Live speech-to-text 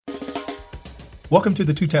Welcome to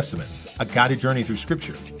The Two Testaments, a guided journey through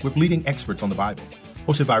Scripture with leading experts on the Bible.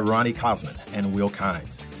 Hosted by Ronnie Cosman and Will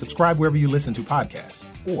Kynes. Subscribe wherever you listen to podcasts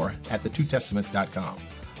or at thetwotestaments.com.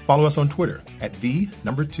 Follow us on Twitter at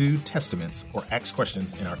 @2testaments or ask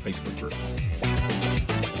questions in our Facebook group.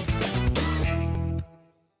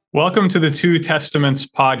 Welcome to the Two Testaments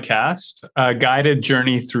podcast, a guided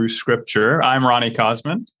journey through Scripture. I'm Ronnie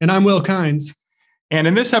Cosman. And I'm Will Kynes. And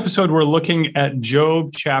in this episode, we're looking at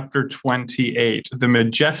Job chapter 28, the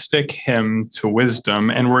majestic hymn to wisdom.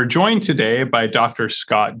 And we're joined today by Dr.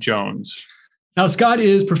 Scott Jones. Now, Scott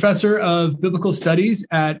is professor of biblical studies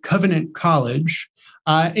at Covenant College.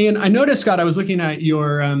 And I noticed, Scott, I was looking at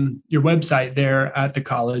your website there at the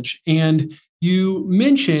college, and you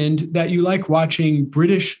mentioned that you like watching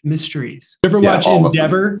British mysteries. You ever watch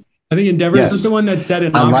Endeavor? I think Endeavor is the one that's set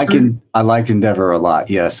in Oxford. I liked Endeavor a lot,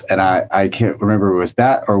 yes. And I can't remember, was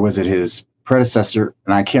that or was it his predecessor?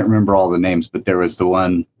 And I can't remember all the names, but there was the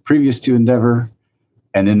one previous to Endeavor,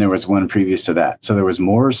 and then there was one previous to that. So there was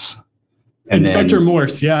Morse. And Inspector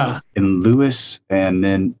Morse, yeah. And Lewis, and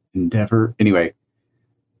then Endeavor. Anyway,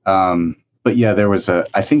 but yeah,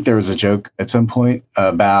 I think there was a joke at some point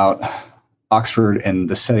about Oxford and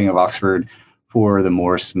the setting of Oxford for the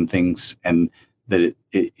Morse and things, and that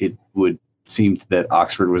it would seem that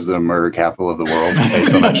Oxford was the murder capital of the world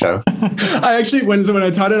based on that show. I actually, when I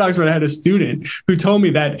taught at Oxford, I had a student who told me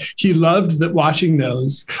that he loved watching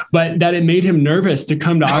those, but that it made him nervous to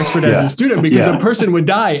come to Oxford as a student because a person would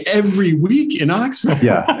die every week in Oxford.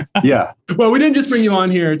 Yeah. Well, we didn't just bring you on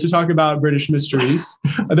here to talk about British mysteries,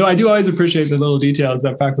 although I do always appreciate the little details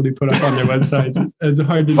that faculty put up on their websites. It's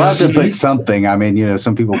hard to. Well, I have to put something. I mean,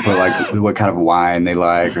 some people put like what kind of wine they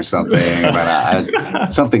like or something,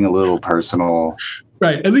 but something a little personal.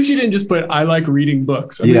 Right. At least you didn't just put, I like reading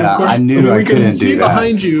books. I knew I couldn't do that.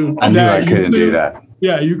 Behind you. I knew I couldn't do that.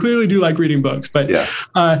 Yeah, you clearly do like reading books. But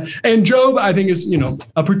and Job, I think, is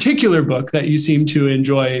a particular book that you seem to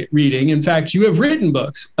enjoy reading. In fact, you have written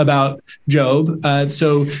books about Job.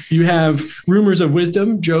 So you have Rumors of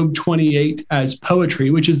Wisdom, Job 28 as poetry,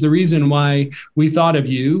 which is the reason why we thought of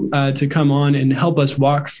you to come on and help us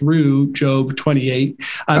walk through Job 28.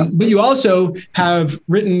 But you also have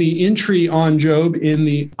written the entry on Job in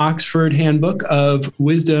the Oxford Handbook of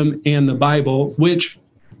Wisdom and the Bible, which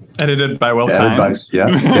edited by Will Kynes. Yeah.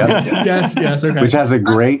 Yes. Okay. Which has a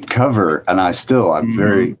great cover, and I'm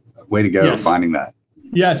very way to go finding that.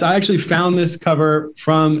 Yes, I actually found this cover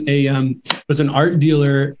from was an art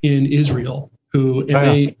dealer in Israel who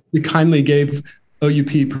they kindly gave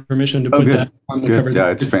OUP permission to put that on the cover.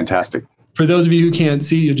 Yeah, it's fantastic. For those of you who can't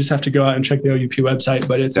see, you just have to go out and check the OUP website.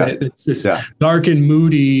 But it's this dark and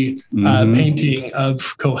moody painting of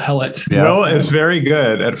Kohelet. Yeah. Will is very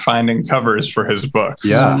good at finding covers for his books.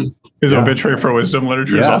 Yeah. His Obituary for Wisdom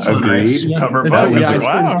Literature is also a nice cover book.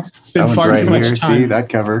 Wow. Been far too much time. See that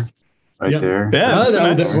cover right there? Yeah,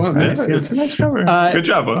 it's a nice cover. Good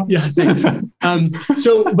job, Will. Yeah, thanks.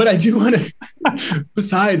 But I do want to,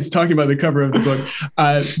 besides talking about the cover of the book,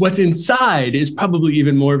 what's inside is probably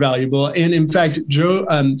even more valuable. And in fact,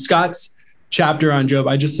 Scott's chapter on Job,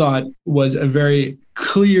 I just thought was a very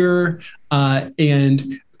clear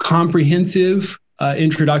and comprehensive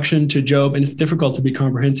introduction to Job. And it's difficult to be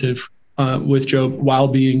comprehensive with Job while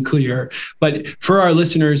being clear. But for our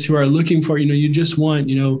listeners who are looking for, you just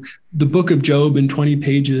want, the book of Job in 20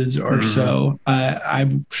 pages or so, I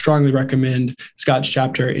strongly recommend Scott's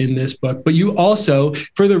chapter in this book. But you also,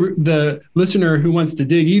 for the listener who wants to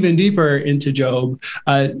dig even deeper into Job,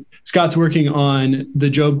 Scott's working on the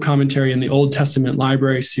Job commentary in the Old Testament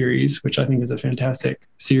Library series, which I think is a fantastic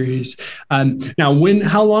series. Now,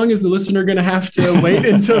 how long is the listener going to have to wait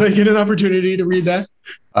until they get an opportunity to read that?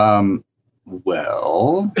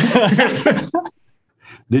 Well,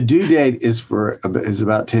 the due date is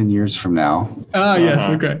about 10 years from now. Yes.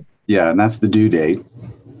 Okay. Yeah. And that's the due date.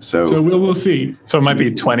 So we'll see. So it might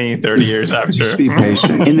be 20, 30 years after. Just be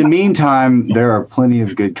patient. In the meantime, there are plenty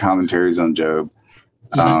of good commentaries on Job.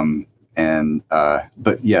 But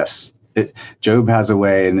yes, Job has a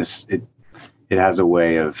way, and it has a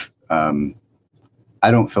way of, I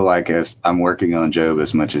don't feel like I'm working on Job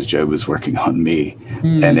as much as Job is working on me.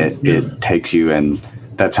 And it takes you, and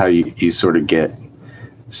that's how you sort of get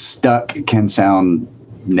stuck. It can sound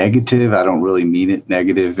negative. I don't really mean it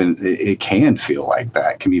negative, and it can feel like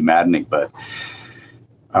that. It can be maddening. But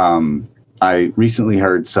I recently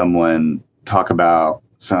heard someone talk about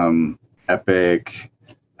some epic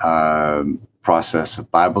process of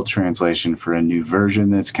Bible translation for a new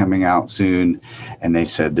version that's coming out soon. And they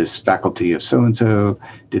said this faculty of so-and-so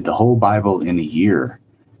did the whole Bible in a year.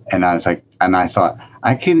 And I was like, and I thought,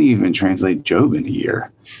 I can't even translate Job in a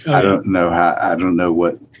year. I don't know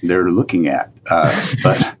what they're looking at.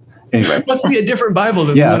 But anyway, must be a different Bible.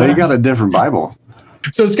 They got a different Bible.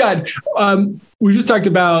 So Scott, we just talked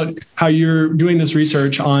about how you're doing this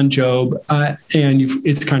research on Job, and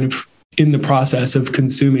it's kind of in the process of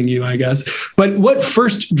consuming you, I guess. But what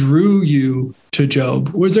first drew you to Job?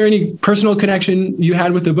 Was there any personal connection you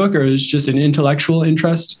had with the book, or is it just an intellectual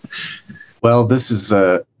interest? Well, this is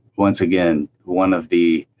once again one of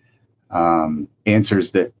the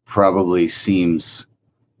answers that probably seems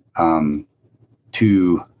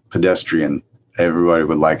too pedestrian. Everybody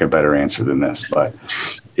would like a better answer than this, but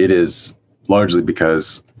it is largely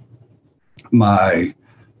because one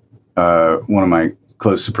of my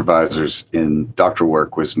close supervisors in doctoral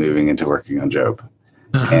work was moving into working on Job.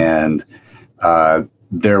 Uh-huh. And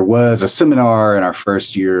there was a seminar in our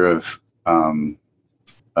first year of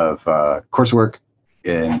coursework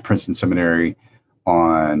in Princeton Seminary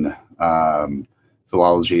on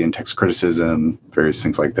philology and text criticism, various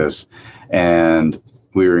things like this. And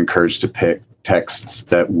we were encouraged to pick texts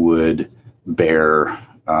that would bear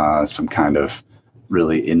some kind of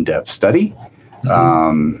really in-depth study.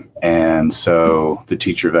 Mm-hmm. And so the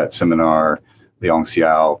teacher of that seminar, Liang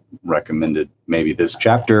Xiao, recommended maybe this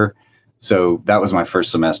chapter. So that was my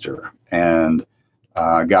first semester, and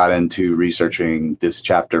got into researching this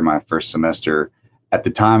chapter my first semester. At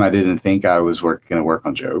the time, I didn't think I was going to work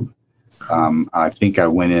on Job. I think I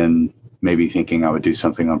went in maybe thinking I would do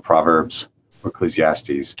something on Proverbs or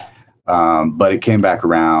Ecclesiastes. But it came back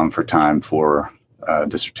around for time for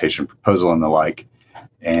dissertation proposal and the like.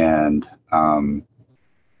 And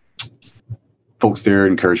folks there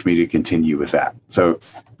encouraged me to continue with that. So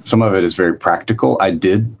some of it is very practical. I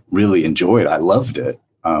did really enjoy it. I loved it.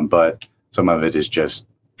 But some of it is just,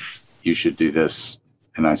 you should do this.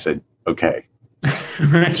 And I said, okay.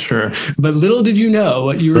 Sure. But little did you know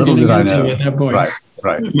what you were getting into at that point.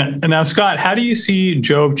 Right. And now, Scott, how do you see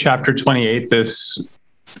Job chapter 28, this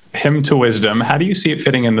hymn to wisdom? How do you see it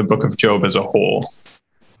fitting in the book of Job as a whole?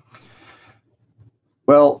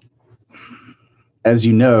 Well, as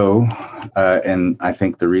you know, and I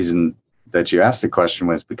think the reason that you asked the question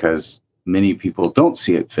was because many people don't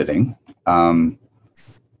see it fitting.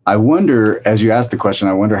 I wonder, as you asked the question,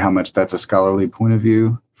 I wonder how much that's a scholarly point of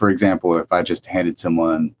view. For example, if I just handed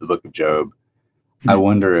someone the book of Job, I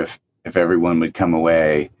wonder if everyone would come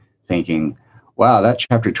away thinking, wow, that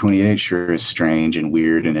chapter 28 sure is strange and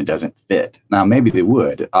weird and it doesn't fit. Now, maybe they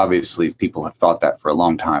would. Obviously, people have thought that for a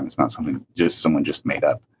long time. It's not something someone just made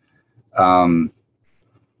up.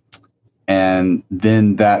 And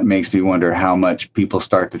then that makes me wonder how much people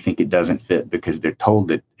start to think it doesn't fit because they're told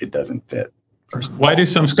that it doesn't fit. Why do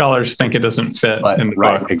some scholars think it doesn't fit in the book?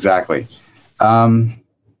 Right, exactly.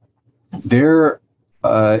 There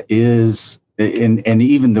is, and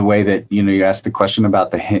even the way that, you asked the question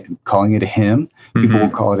about calling it a hymn, people will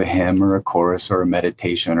call it a hymn or a chorus or a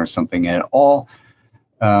meditation or something, and it all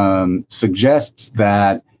suggests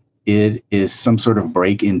that it is some sort of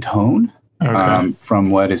break in tone from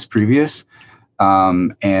what is previous,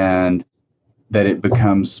 and that it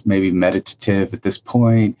becomes maybe meditative at this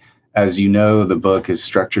point. As you know, the book is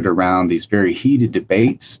structured around these very heated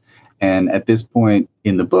debates, and at this point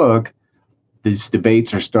in the book, these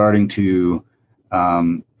debates are starting to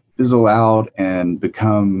fizzle out and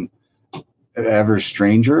become ever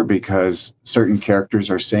stranger because certain characters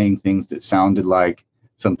are saying things that sounded like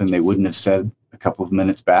something they wouldn't have said a couple of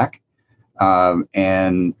minutes back.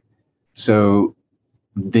 And so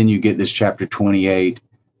then you get this chapter 28,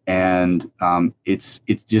 and it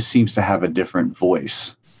just seems to have a different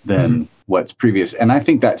voice than what's previous. And I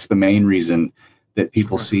think that's the main reason that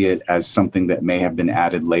people see it as something that may have been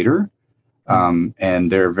added later.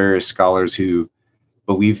 And there are various scholars who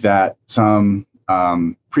believe that. Some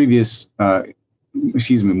more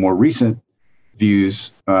recent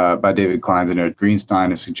views by David Kleins and Ed Greenstein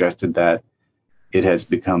have suggested that it has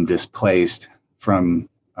become displaced from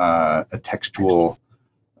a textual,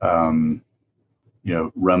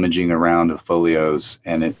 rummaging around of folios,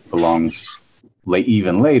 and it belongs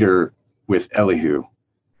even later with Elihu.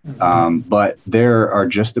 But there are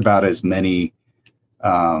just about as many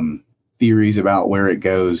theories about where it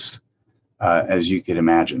goes as you could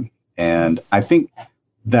imagine. And I think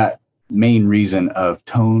that main reason of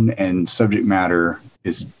tone and subject matter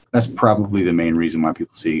that's probably the main reason why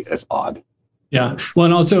people see it as odd. Yeah. Well,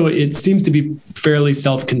 and also it seems to be fairly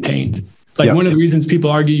self-contained. One of the reasons people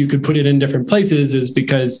argue you could put it in different places is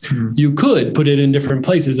because you could put it in different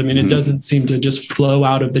places. I mean, it doesn't seem to just flow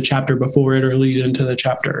out of the chapter before it or lead into the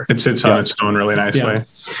chapter. It sits on its own really nicely. Yeah.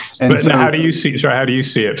 And but how do you see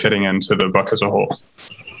it fitting into the book as a whole?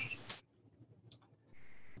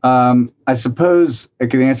 I suppose I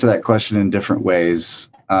could answer that question in different ways.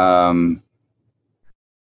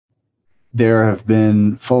 There have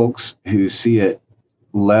been folks who see it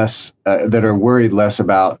less, that are worried less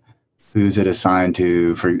about who's it assigned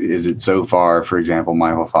to. Is it Zophar, for example?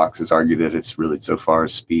 Michael Fox has argued that it's really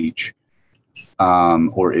Zophar's speech.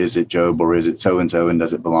 Or is it Job, or is it so-and-so, and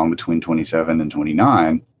does it belong between 27 and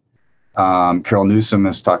 29? Carol Newsom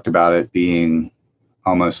has talked about it being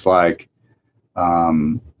almost like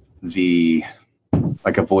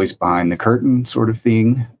like a voice behind the curtain sort of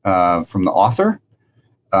thing from the author.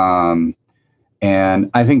 And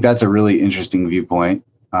I think that's a really interesting viewpoint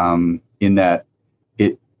in that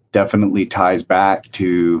it definitely ties back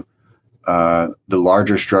to the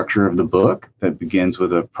larger structure of the book that begins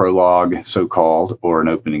with a prologue, so-called, or an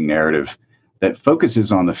opening narrative that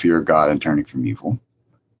focuses on the fear of God and turning from evil,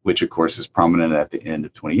 which of course is prominent at the end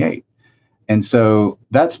of 28. And so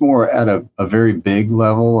that's more at a very big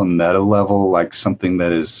level, a meta level, like something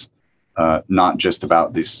that is not just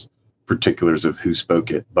about these particulars of who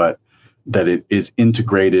spoke it, but that it is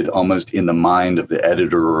integrated almost in the mind of the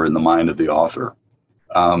editor or in the mind of the author.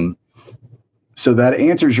 So that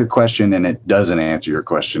answers your question, and it doesn't answer your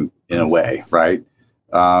question in a way, right?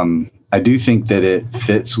 I do think that it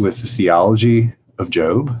fits with the theology of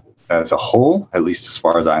Job as a whole, at least as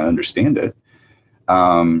far as I understand it.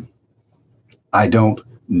 I don't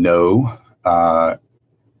know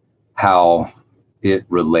how it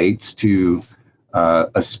relates to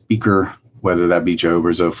a speaker, whether that be Job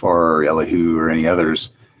or Zophar or Elihu or any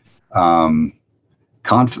others,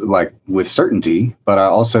 like with certainty, but I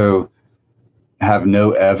also have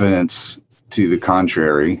no evidence to the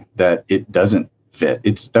contrary that it doesn't fit.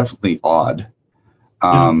 It's definitely odd.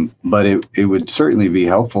 But it would certainly be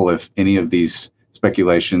helpful if any of these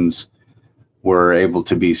speculations were able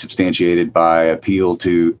to be substantiated by appeal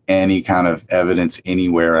to any kind of evidence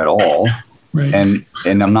anywhere at all. Right.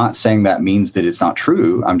 And I'm not saying that means that it's not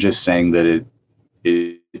true. I'm just saying that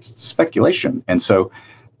it's speculation. And so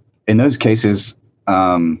in those cases,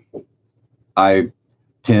 I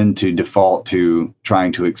tend to default to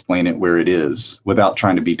trying to explain it where it is without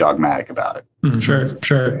trying to be dogmatic about it.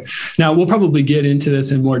 Sure. Now, we'll probably get into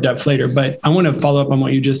this in more depth later, but I want to follow up on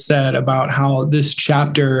what you just said about how this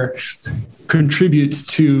chapter contributes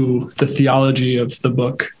to the theology of the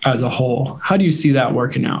book as a whole. How do you see that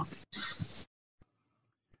working out?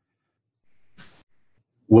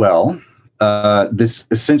 Well, this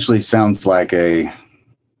essentially sounds like a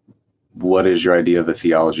what is your idea of the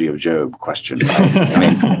theology of Job question?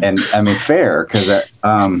 Right? I mean, fair, because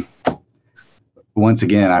once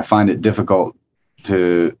again, I find it difficult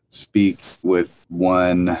to speak with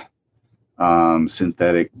one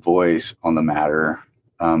synthetic voice on the matter.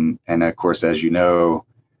 And of course, as you know,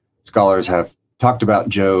 scholars have talked about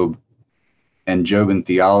Job and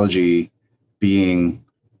theology being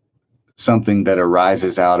something that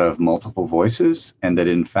arises out of multiple voices, and that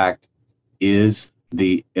in fact is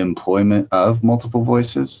the employment of multiple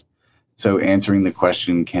voices. So answering the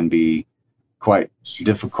question can be quite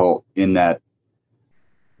difficult in that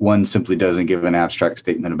one simply doesn't give an abstract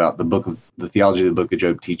statement about the theology of the book of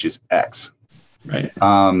Job teaches X. Right.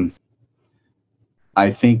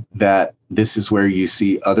 I think that this is where you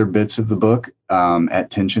see other bits of the book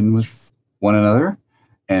at tension with one another,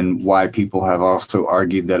 and why people have also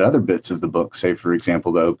argued that other bits of the book, say, for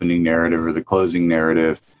example, the opening narrative or the closing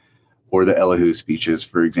narrative or the Elihu speeches,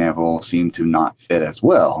 for example, seem to not fit as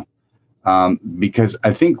well. Because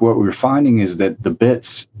I think what we're finding is that the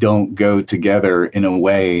bits don't go together in a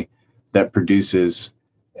way that produces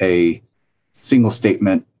a single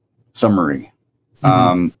statement summary.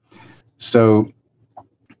 So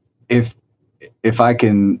if I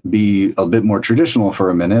can be a bit more traditional for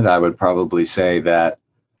a minute, I would probably say that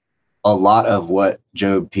a lot of what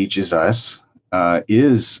Job teaches us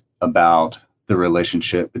is about the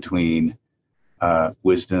relationship between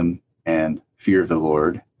wisdom and fear of the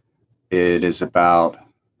Lord. It is about,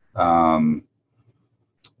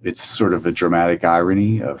 it's sort of a dramatic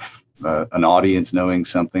irony of an audience knowing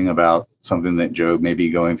something about something that Job may be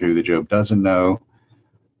going through that Job doesn't know.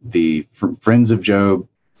 The friends of Job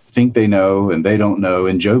think they know and they don't know,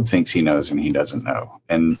 and Job thinks he knows and he doesn't know.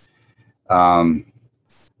 And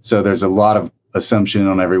so there's a lot of assumption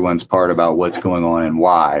on everyone's part about what's going on and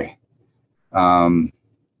why,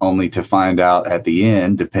 only to find out at the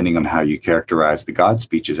end, depending on how you characterize the God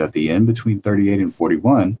speeches at the end between 38 and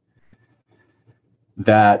 41,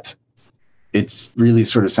 that it's really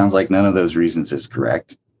sort of sounds like none of those reasons is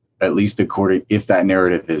correct, at least if that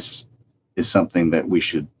narrative is something that we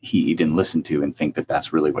should heed and listen to and think that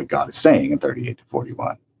that's really what God is saying in 38 to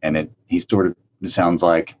 41. And he sort of sounds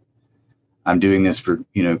like I'm doing this for,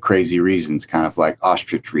 crazy reasons, kind of like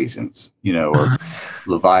ostrich reasons, or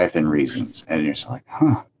Leviathan reasons. And you're just like,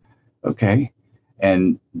 okay.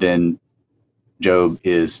 And then Job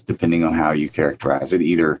is, depending on how you characterize it,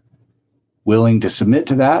 either willing to submit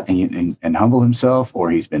to that and humble himself, or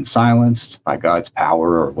he's been silenced by God's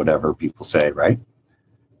power, or whatever people say, right?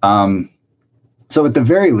 So at the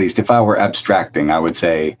very least, if I were abstracting, I would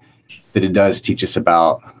say that it does teach us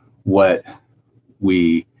about what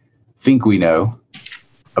we think we know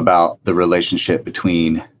about the relationship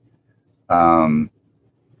between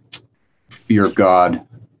fear of God,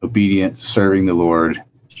 obedience, serving the Lord,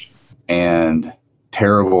 and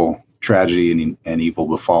terrible tragedy and evil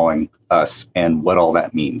befalling us, and what all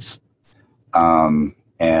that means.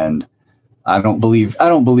 And I don't believe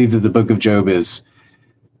that the book of Job is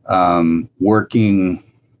working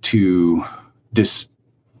to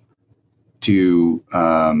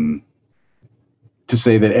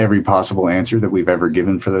say that every possible answer that we've ever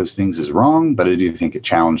given for those things is wrong, but I do think it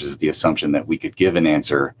challenges the assumption that we could give an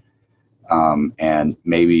answer, and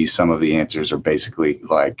maybe some of the answers are basically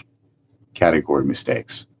like category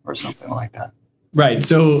mistakes or something like that. Right.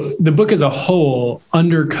 So the book as a whole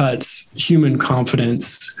undercuts human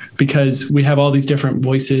confidence because we have all these different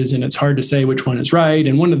voices and it's hard to say which one is right.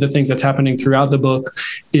 And one of the things that's happening throughout the book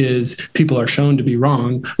is people are shown to be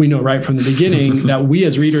wrong. We know right from the beginning that we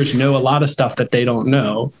as readers know a lot of stuff that they don't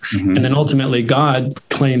know. Mm-hmm. And then ultimately God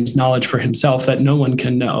claims knowledge for himself that no one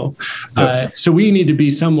can know. Yep. So we need to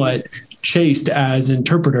be somewhat chaste as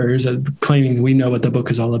interpreters, claiming we know what the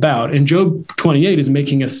book is all about. And Job 28 is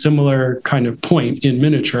making a similar kind of point in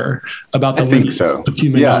miniature about the limits of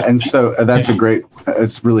human knowledge. And so that's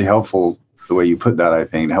it's really helpful the way you put that. I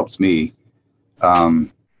think it helps me,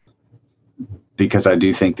 because I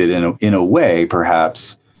do think that in a way,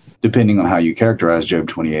 perhaps, depending on how you characterize Job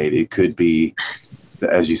 28, it could be,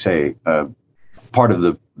 as you say, part of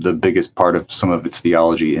the biggest part of some of its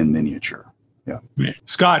theology in miniature. Yeah.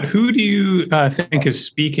 Scott, who do you think is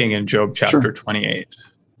speaking in Job chapter 28?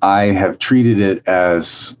 I have treated it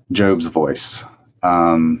as Job's voice.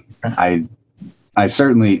 I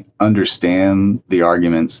certainly understand the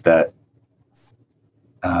arguments that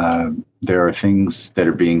there are things that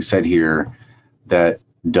are being said here that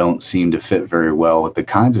don't seem to fit very well with the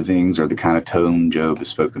kinds of things or the kind of tone Job has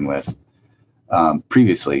spoken with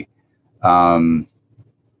previously.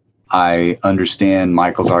 I understand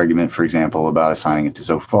Michael's argument, for example, about assigning it to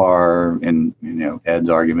Zophar, and Ed's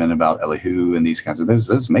argument about Elihu, and those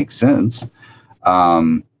those make sense.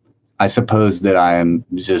 I suppose that I am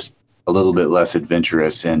just a little bit less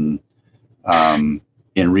adventurous in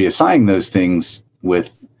reassigning those things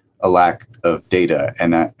with a lack of data.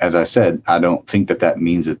 And as I said, I don't think that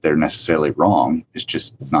means that they're necessarily wrong. It's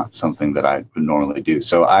just not something that I would normally do.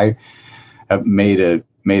 So I have made a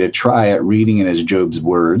try at reading it as Job's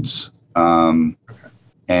words. And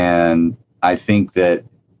I think that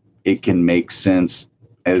it can make sense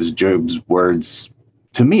as Job's words,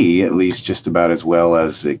 to me, at least, just about as well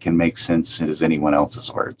as it can make sense as anyone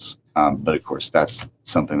else's words. But of course, that's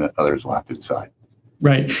something that others will have to decide.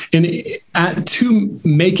 Right. And to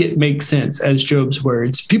make it make sense as Job's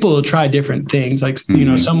words, people will try different things. Like,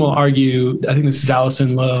 some will argue, I think this is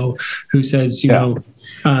Allison Lowe, who says,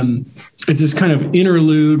 it's this kind of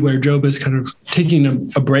interlude where Job is kind of taking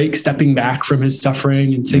a break, stepping back from his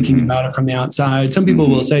suffering and thinking about it from the outside. Some people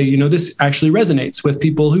will say, this actually resonates with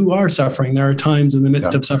people who are suffering. There are times in the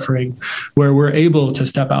midst of suffering where we're able to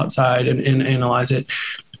step outside and analyze it.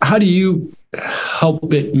 How do you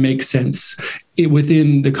help it make sense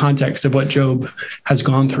within the context of what Job has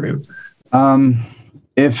gone through?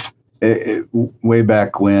 Way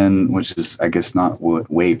back when, which is, I guess, not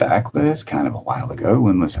way back, but it's kind of a while ago.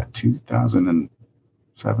 When was that?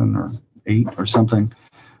 2007 or 8 or something.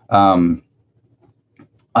 I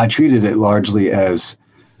treated it largely as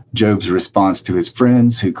Job's response to his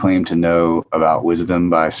friends who claimed to know about wisdom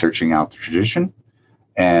by searching out the tradition.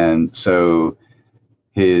 And so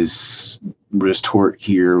his retort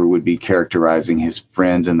here would be characterizing his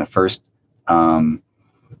friends in the first,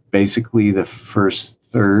 basically the first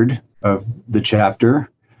third of the chapter,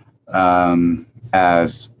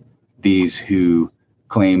 as these who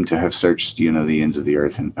claim to have searched, the ends of the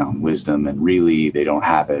earth and found wisdom, and really they don't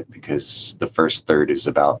have it, because the first third is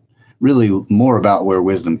really more about where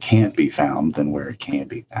wisdom can't be found than where it can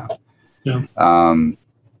be found. Yeah.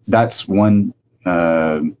 That's one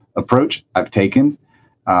approach I've taken.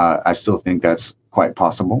 I still think that's quite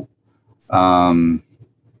possible. Another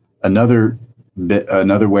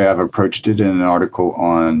way I've approached it in an article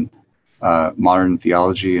on modern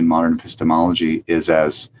theology and modern epistemology is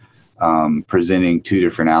as presenting two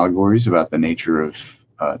different allegories about the nature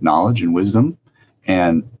knowledge and wisdom,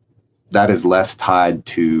 and that is less tied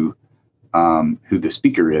to who the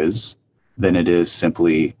speaker is than it is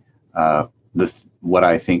simply what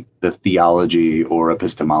I think the theology or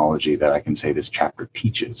epistemology that I can say this chapter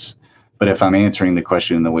teaches. But if I'm answering the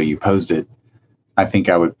question in the way you posed it, I think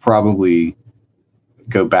I would probably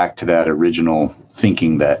go back to that original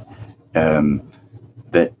thinking that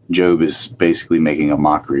that Job is basically making a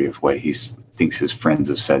mockery of what he thinks his friends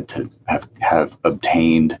have said to have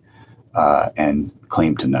obtained and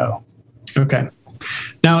claim to know. Okay.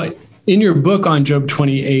 Now, in your book on Job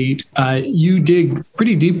 28, you dig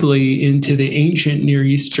pretty deeply into the ancient Near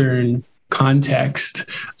Eastern context,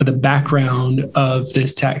 the background of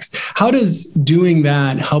this text. How does doing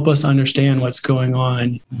that help us understand what's going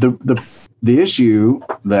on? The issue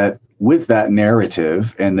that with that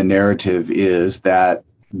narrative, and the narrative is that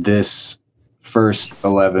this first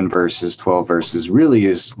 11 verses, 12 verses really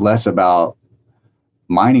is less about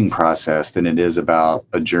mining process than it is about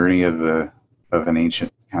a journey of an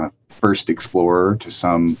ancient kind of first explorer to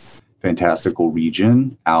some fantastical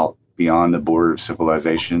region out beyond the border of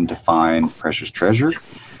civilization to find precious treasure,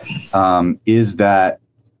 is that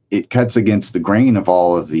it cuts against the grain of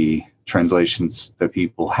all of the translations that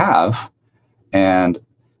people have. And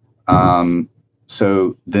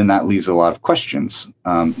so then that leaves a lot of questions.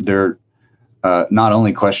 There are not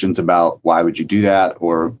only questions about why would you do that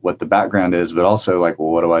or what the background is, but also like, well,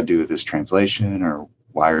 what do I do with this translation? Or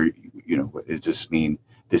why are what does this mean?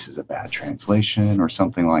 This is a bad translation or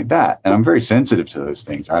something like that. And I'm very sensitive to those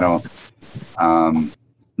things. I don't,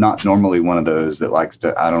 not normally one of those that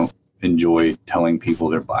I don't enjoy telling people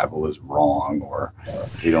their Bible is wrong or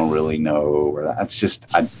they don't really know, or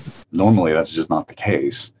normally that's just not the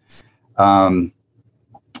case.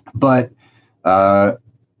 But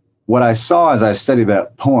what I saw as I studied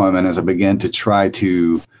that poem and as I began to try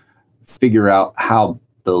to figure out how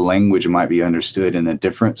the language might be understood in a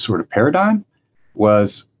different sort of paradigm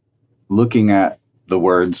was looking at the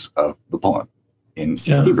words of the poem in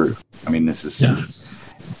Hebrew. I mean, this is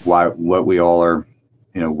what we all are,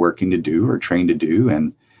 working to do or trained to do.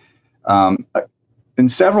 And in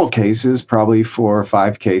several cases, probably 4 or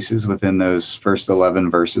 5 cases within those first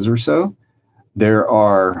 11 verses or so, there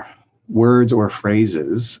are words or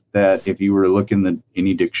phrases that if you were looking in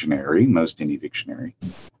any dictionary,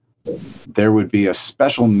 there would be a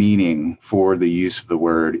special meaning for the use of the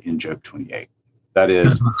word in Job 28. That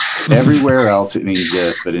is, everywhere else it means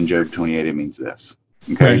this, but in Job 28 it means this.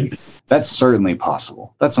 Okay, right. That's certainly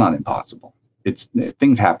possible. That's not impossible.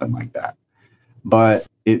 Things happen like that. But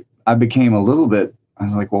I became a little bit. I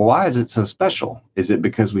was like, well, why is it so special? Is it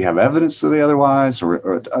because we have evidence to the otherwise,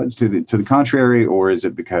 or to the contrary, or is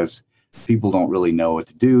it because people don't really know what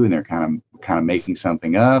to do and they're kind of making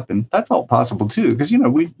something up? And that's all possible too, because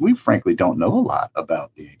we frankly don't know a lot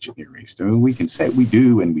about the ancient Near East. I mean, we can say we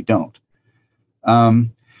do and we don't.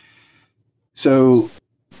 So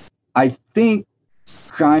I think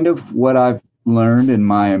kind of what I've learned in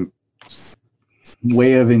my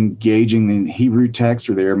way of engaging the Hebrew text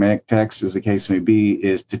or the Aramaic text, as the case may be,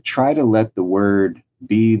 is to try to let the word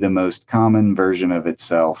be the most common version of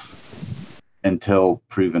itself until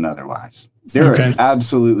proven otherwise. There are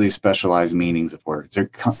absolutely specialized meanings of words.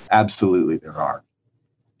 Absolutely there are.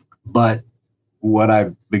 But what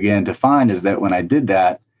I began to find is that when I did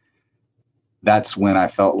that, that's when I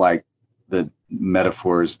felt like the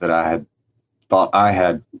metaphors that I had thought I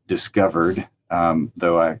had discovered,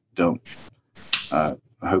 though I don't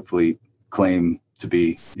hopefully claim to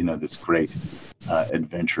be, this great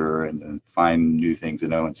adventurer and find new things that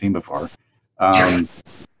no one's seen before,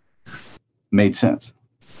 made sense.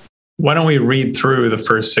 Why don't we read through the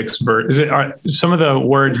first 6 verses? Are some of the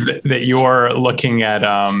words that you're looking at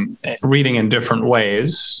reading in different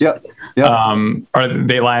ways? Yep. Are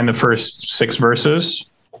they lie in the first 6 verses?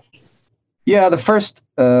 Yeah, the first,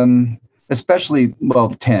 especially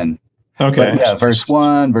 10. Okay. But verse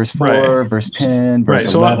 1, verse 4, verse 10,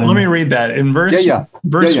 verse 11. So let me read that. In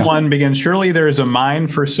verse 1 begins, surely there is a mine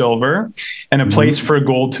for silver and a place for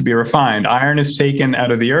gold to be refined. Iron is taken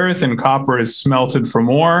out of the earth and copper is smelted from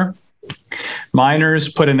ore. Miners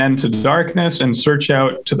put an end to darkness and search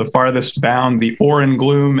out to the farthest bound the ore in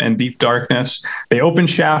gloom and deep darkness. They open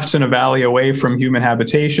shafts in a valley away from human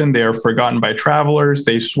habitation. They are forgotten by travelers.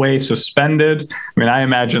 They sway suspended. I mean, I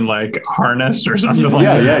imagine like harnessed or something like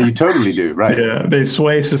that. Yeah, you totally do, right? Yeah, they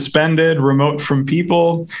sway suspended, remote from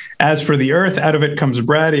people. As for the earth, out of it comes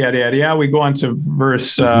bread, yada, yada, yada. We go on to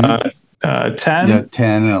verse 10. Yeah,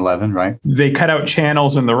 10 and 11, right? They cut out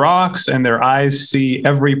channels in the rocks, and their eyes see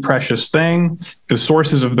every precious thing. The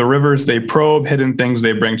sources of the rivers they probe, hidden things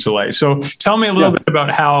they bring to light. So tell me a little bit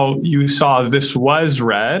about how you saw this was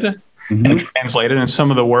read and translated, and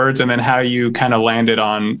some of the words, and then how you kind of landed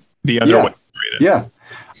on the other way to read it. Yeah.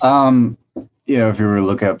 If you were to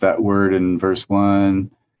look up that word in verse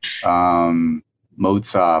 1,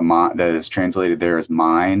 Motzah, that is translated there as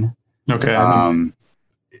mine. Okay.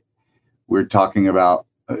 We're talking about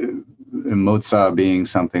Motzah being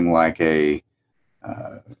something like a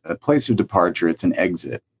place of departure. It's an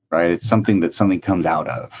exit, right? It's something that something comes out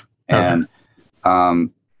of. And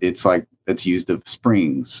it's like it's used of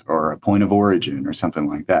springs or a point of origin or something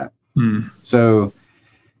like that. So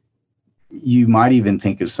you might even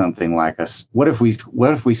think of something like what if we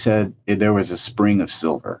said there was a spring of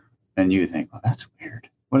silver, and you think, well, that's weird.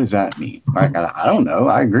 What does that mean? Right? I don't know.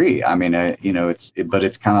 I agree. I mean, but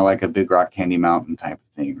it's kind of like a Big Rock Candy Mountain type of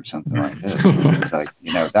thing or something like this. It's like,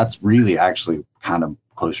 that's really actually kind of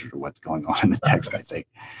closer to what's going on in the text, I think.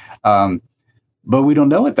 But we don't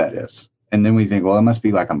know what that is. And then we think, well, it must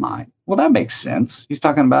be like a mine. Well, that makes sense. He's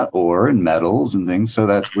talking about ore and metals and things. So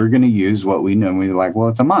we're going to use what we know. And we're like, well,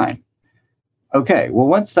 it's a mine. Okay. Well,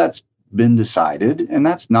 once that's been decided, and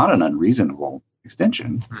that's not an unreasonable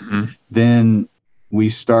extension, then we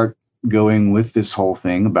start going with this whole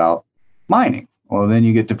thing about mining. Well, then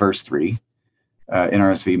you get to verse 3,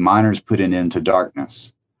 NRSV, miners put an end to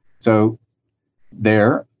darkness. So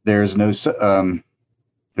there's no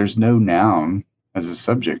noun as a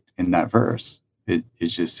subject in that verse. It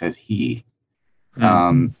just says he.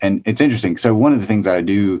 And it's interesting. So one of the things I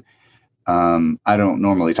do, I don't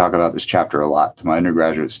normally talk about this chapter a lot to my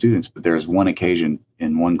undergraduate students, but there's one occasion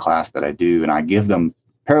in one class that I do, and I give them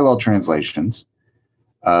parallel translations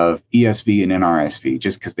of ESV and NRSV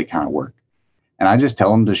just because they kind of work. And I just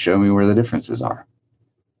tell them to show me where the differences are.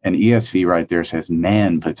 And ESV right there says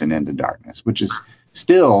man puts an end to darkness, which is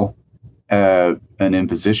still an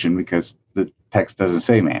imposition because the text doesn't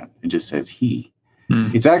say man. It just says he.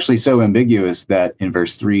 It's actually so ambiguous that in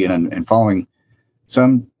verse 3 and following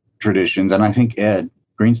some traditions, and I think Ed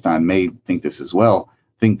Greenstein may think this as well,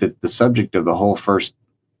 think that the subject of the whole first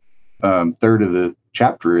third of the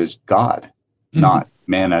chapter is God, not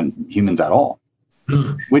man and humans at all,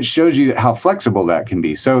 which shows you how flexible that can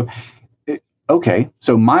be. So,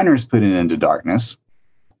 so miners put an end to darkness,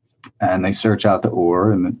 and they search out the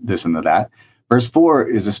ore and this and that. Verse 4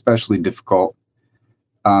 is especially difficult.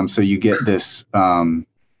 So you get this,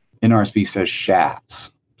 NRSV says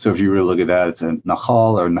shafts. So if you really look at that, it's a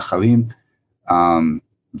nachal or nachalim.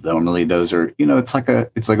 Normally those are, it's like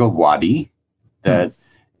a wadi that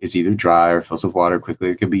is either dry or fills with water quickly.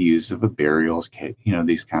 It could be used of a burial,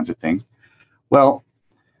 these kinds of things. Well,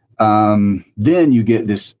 then you get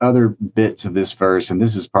this other bits of this verse, and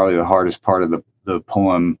this is probably the hardest part of the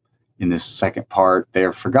poem in this second part. They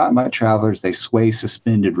are forgotten by travelers. They sway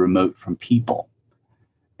suspended remote from people.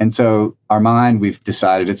 And so our mind, we've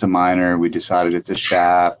decided it's a miner. We decided it's a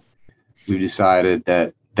shaft. We decided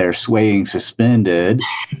that they're swaying suspended.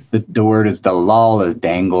 The word is dalal, as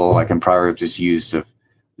dangle, like in Proverbs is used of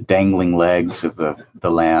dangling legs of the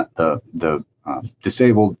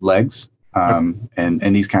disabled legs, and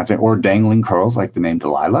these kinds of, or dangling curls, like the name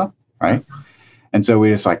Delilah, right? And so we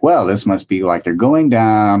just like, well, this must be like they're going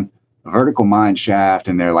down a vertical mine shaft,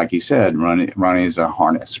 and they're, like you said, running as a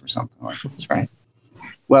harness or something like this, right?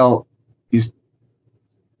 Well,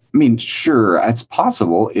 sure, it's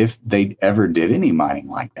possible if they ever did any mining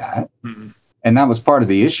like that. And that was part of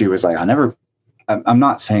the issue, is like, I'm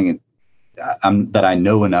not saying it, that I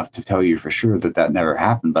know enough to tell you for sure that never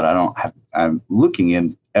happened, but I'm looking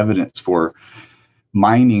in evidence for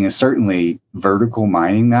mining is certainly vertical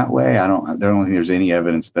mining that way. I don't think there's any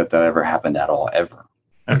evidence that ever happened at all, ever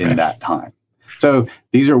in that time. So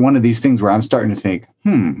these are one of these things where I'm starting to think,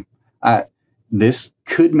 this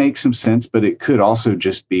could make some sense, but it could also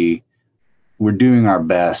just be, we're doing our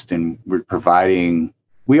best and we're providing,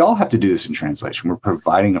 we all have to do this in translation. We're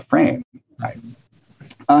providing a frame, right?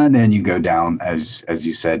 And then you go down, as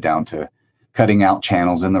you said, down to cutting out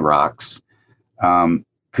channels in the rocks.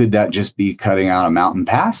 Could that just be cutting out a mountain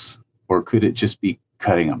pass, or could it just be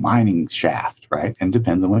cutting a mining shaft, right? And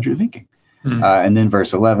depends on what you're thinking. And then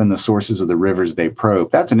verse 11, the sources of the rivers they probe.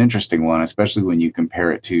 That's an interesting one, especially when you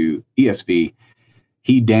compare it to ESV.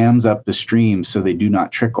 He dams up the streams so they do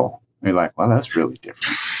not trickle. You're like, well, that's really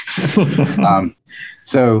different.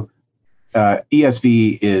 So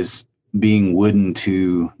ESV is being wooden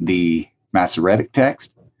to the Masoretic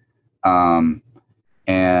text. And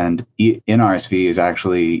NRSV is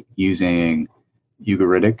actually using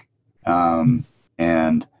Ugaritic.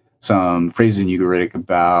 And some phrases in Ugaritic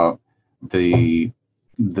about the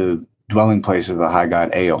dwelling place of the high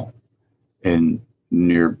god Ael in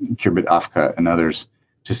near Khirbet Afka and others,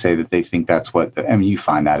 to say that they think that's what you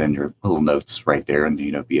find that in your little notes right there in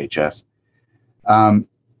the VHS.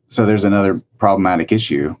 So there's another problematic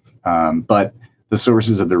issue, but the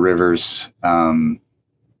sources of the rivers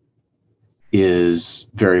is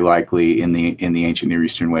very likely in the ancient Near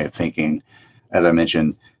Eastern way of thinking. As I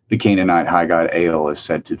mentioned, the Canaanite high god Ael is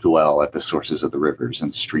said to dwell at the sources of the rivers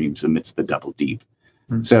and streams amidst the double deep.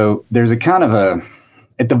 Mm-hmm. So there's a kind of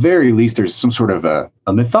at the very least, there's some sort of a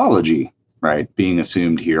mythology, right, being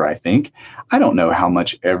assumed here, I think. I don't know how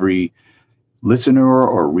much every listener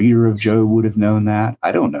or reader of Job would have known that.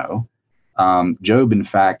 I don't know. Job, in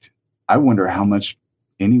fact, I wonder how much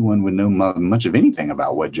anyone would know much of anything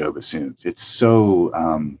about what Job assumes. It's so,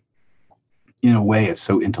 in a way, it's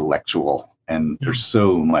so intellectual, and there's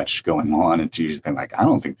so much going on. And you just think, like, I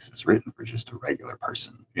don't think this is written for just a regular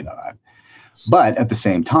person, But at the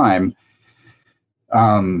same time,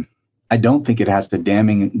 I don't think it has to do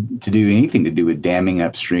anything to do with damming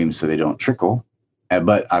upstream so they don't trickle.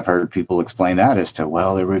 But I've heard people explain that as to,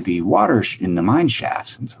 well, there would be water in the mine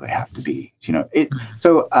shafts, and so they have to be,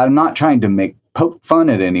 So I'm not trying to poke fun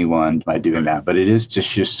at anyone by doing that, but it is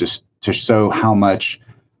just to show how much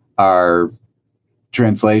our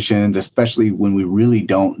translations, especially when we really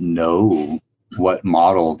don't know what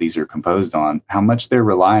model these are composed on, how much they're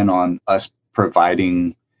relying on us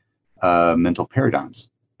providing mental paradigms.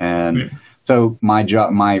 And so my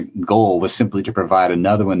goal was simply to provide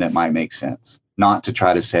another one that might make sense, not to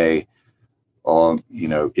try to say,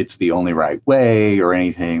 it's the only right way or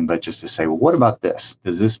anything, but just to say, well, what about this?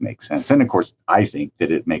 Does this make sense? And of course, I think that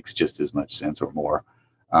it makes just as much sense or more,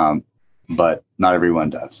 but not everyone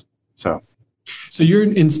does. So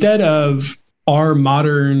you're, instead of our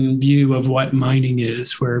modern view of what mining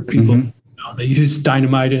is, where people, they use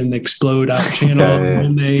dynamite and explode out channels,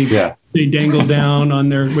 and they dangle down on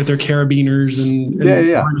with their carabiners and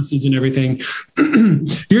harnesses and everything.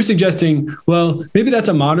 You're suggesting, well, maybe that's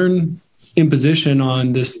a modern imposition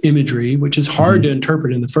on this imagery, which is hard to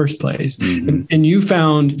interpret in the first place. And you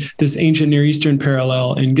found this ancient Near Eastern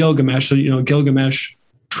parallel in Gilgamesh. So, Gilgamesh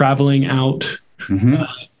traveling out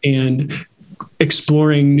and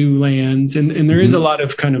exploring new lands. And there is a lot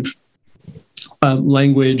of kind of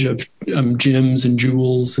language of gems and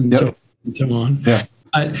jewels and so on. Yeah.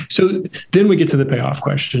 So then we get to the payoff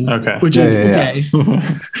question, which is,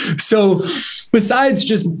 So besides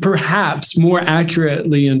just perhaps more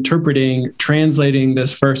accurately translating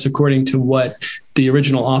this verse according to what the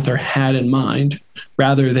original author had in mind,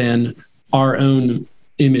 rather than our own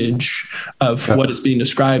image of what is being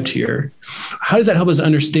described here, how does that help us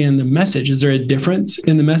understand the message? Is there a difference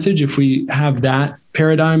in the message if we have that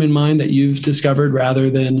paradigm in mind that you've discovered rather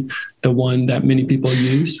than the one that many people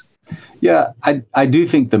use? Yeah, I do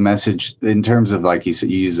think the message, in terms of, like you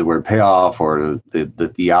said, you use the word payoff, or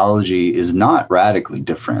the theology, is not radically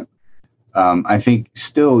different. I think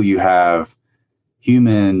still you have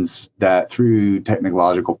humans that through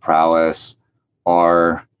technological prowess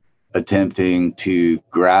are attempting to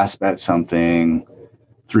grasp at something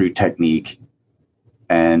through technique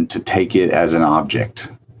and to take it as an object.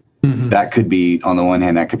 That could be, on the one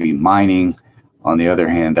hand, that could be mining. On the other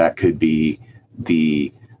hand, that could be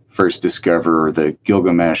the first discoverer, the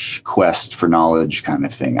Gilgamesh quest for knowledge kind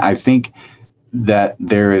of thing. I think that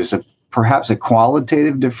there is perhaps a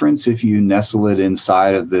qualitative difference if you nestle it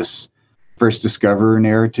inside of this first discoverer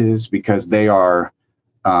narratives, because they are,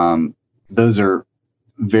 those are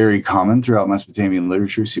very common throughout Mesopotamian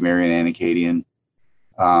literature, Sumerian and Akkadian,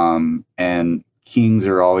 and kings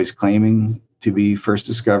are always claiming to be first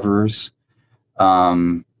discoverers.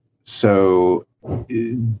 So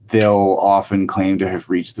they'll often claim to have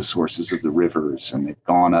reached the sources of the rivers, and they've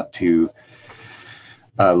gone up to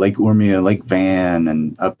Lake Urmia, Lake Van,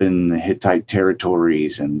 and up in the Hittite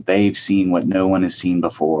territories, and they've seen what no one has seen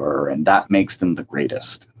before, and that makes them the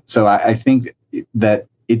greatest. So I think that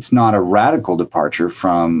it's not a radical departure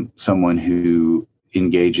from someone who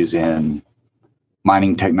engages in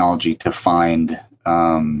mining technology to find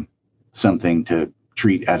something to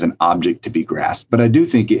treat as an object to be grasped. But I do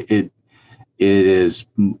think it is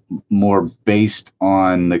more based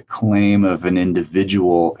on the claim of an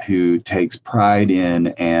individual who takes pride in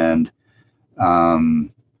and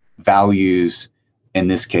values, in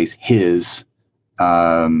this case, his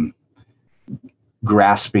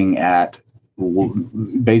grasping at,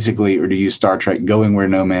 basically, or to use Star Trek, going where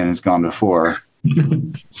no man has gone before,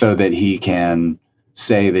 so that he can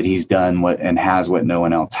say that he's done what and has what no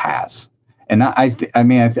one else has. And I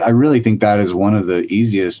really think that is one of the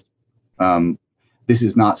easiest this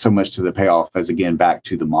is not so much to the payoff as, again, back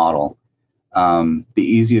to the model. The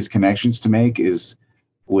easiest connections to make is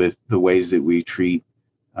with the ways that we treat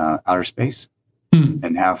outer space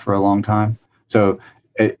and have for a long time. So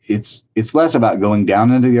it's less about going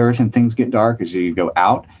down into the earth and things get dark as you go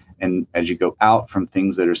out. And as you go out from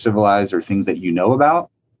things that are civilized or things that you know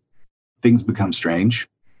about, things become strange.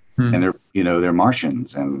 And they're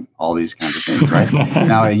Martians and all these kinds of things, right?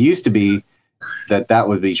 Now, it used to be that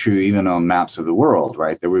would be true even on maps of the world,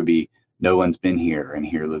 right? There would be no one's been here, and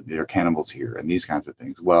here there are cannibals here, and these kinds of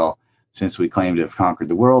things. Well, since we claim to have conquered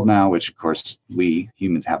the world now, which of course we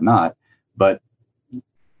humans have not, but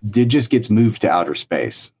it just gets moved to outer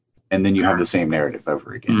space, and then you have the same narrative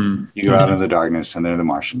over again. You go out in the darkness, and they're the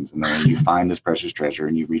Martians, and then you find this precious treasure,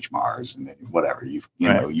 and you reach Mars, and then whatever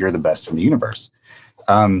you're the best in the universe.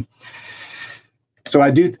 So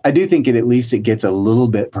I do think at least it gets a little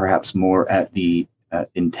bit perhaps more at the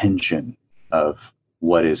intention of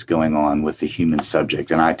what is going on with the human subject,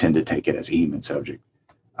 and I tend to take it as a human subject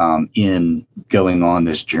in going on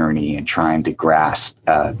this journey and trying to grasp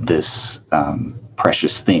this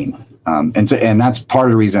precious thing. And that's part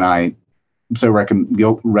of the reason I so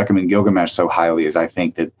recommend Gilgamesh so highly, is I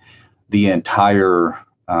think that the entire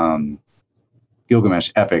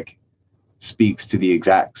Gilgamesh epic speaks to the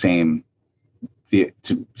exact same thing,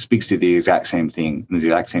 the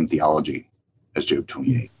exact same theology as Job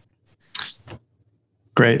 28.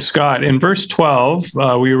 Great. Scott, in verse 12,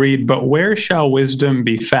 we read, "But where shall wisdom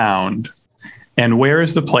be found? And where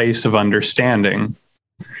is the place of understanding?"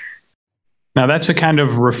 Now, that's a kind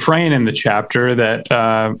of refrain in the chapter that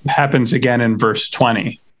happens again in verse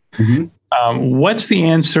 20. What's the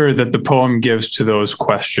answer that the poem gives to those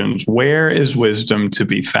questions? Where is wisdom to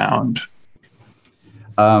be found?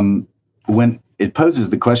 When it poses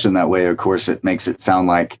the question that way, of course, it makes it sound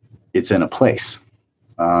like it's in a place.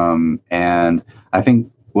 And I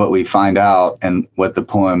think what we find out and what the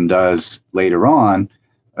poem does later on,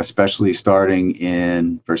 especially starting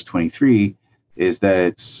in verse 23, is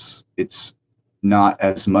that it's not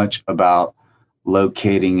as much about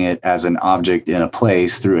locating it as an object in a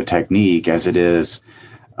place through a technique as it is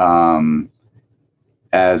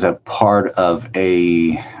as a part of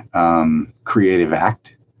a creative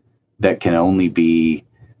act that can only be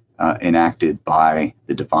enacted by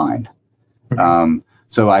the divine.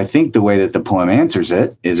 So I think the way that the poem answers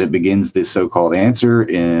it is it begins this so-called answer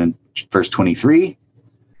in verse 23.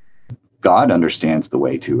 God understands the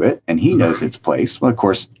way to it, and he knows its place. Well, of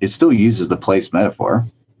course, it still uses the place metaphor.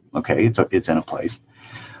 Okay, it's in a place.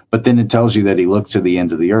 But then it tells you that he looks to the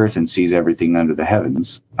ends of the earth and sees everything under the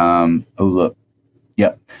heavens. Oh, look.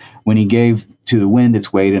 Yep. When he gave to the wind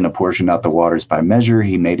its weight and apportioned out the waters by measure,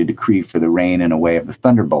 he made a decree for the rain and a way of the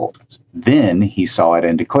thunderbolt. Then he saw it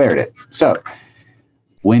and declared it. So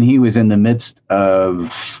when he was in the midst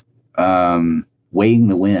of weighing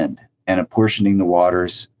the wind and apportioning the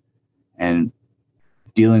waters and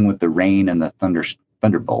dealing with the rain and the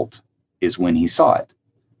thunderbolt is when he saw it.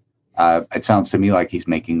 It sounds to me like he's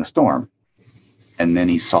making a storm. And then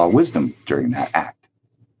he saw wisdom during that act.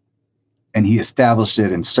 And he established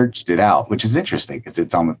it and searched it out, which is interesting because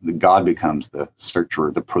it's almost God becomes the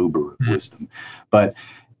searcher, the prober of wisdom. But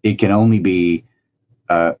it can only be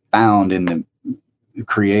found in the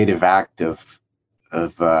creative act of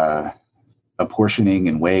apportioning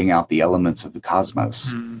and weighing out the elements of the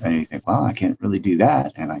cosmos. And you think, well, I can't really do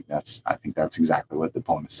that. And I think that's exactly what the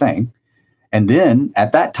poem is saying. And then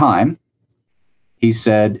at that time, he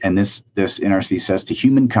said, and this NRSV says, to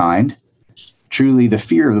humankind, truly the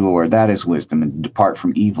fear of the Lord, that is wisdom, and depart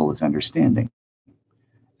from evil is understanding.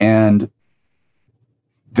 And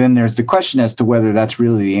then there's the question as to whether that's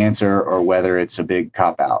really the answer or whether it's a big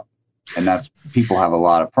cop-out. And people have a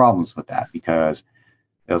lot of problems with that because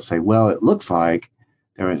they'll say, well, it looks like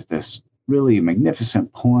there was this really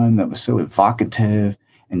magnificent poem that was so evocative,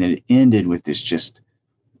 and then it ended with this just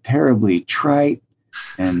terribly trite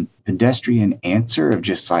and pedestrian answer of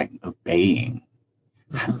just like obeying.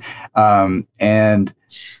 And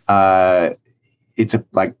it's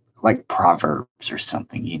like Proverbs or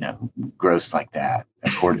something, gross like that,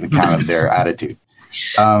 according to kind of their attitude.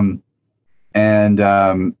 I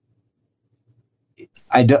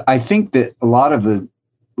think that a lot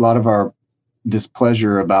of our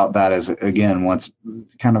displeasure about that is, again, once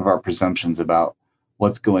kind of our presumptions about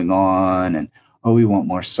what's going on, and we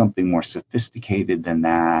want something more sophisticated than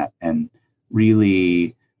that, and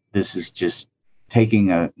really this is just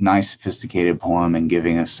taking a nice sophisticated poem and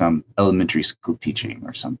giving us some elementary school teaching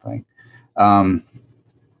or something. And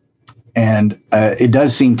it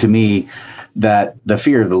does seem to me that the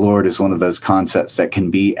fear of the Lord is one of those concepts that can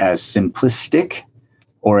be as simplistic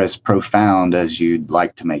or as profound as you'd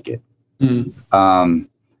like to make it.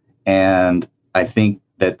 And I think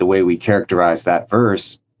that the way we characterize that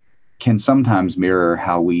verse can sometimes mirror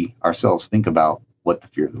how we ourselves think about what the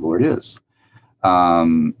fear of the Lord is.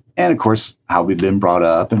 And of course, how we've been brought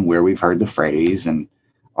up and where we've heard the phrase and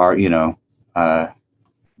our,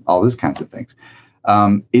 all those kinds of things.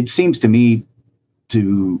 It seems to me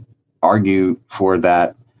to argue for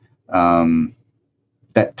that,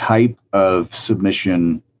 that type of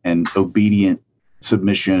submission and obedient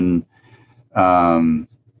submission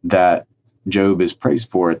that Job is praised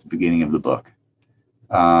for at the beginning of the book.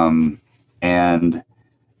 And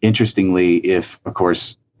interestingly, if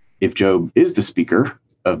Job is the speaker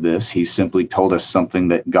of this, he simply told us something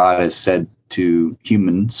that God has said to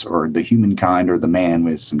humans, or the humankind, or the man,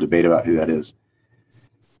 with some debate about who that is,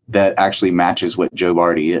 that actually matches what Job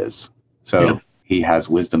already is. So he has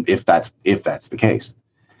wisdom, if that's the case.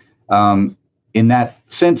 In that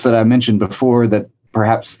sense that I mentioned before, that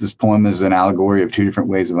perhaps this poem is an allegory of two different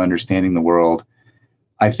ways of understanding the world,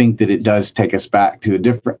 I think that it does take us back to a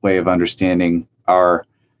different way of understanding our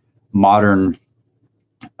modern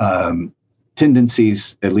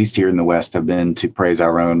tendencies, at least here in the West, have been to praise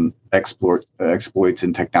our own exploits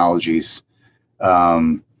and technologies,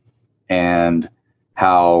 and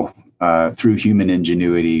how through human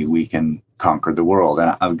ingenuity we can conquer the world.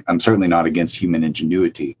 And I'm certainly not against human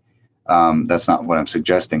ingenuity. That's not what I'm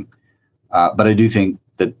suggesting. But I do think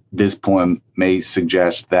that this poem may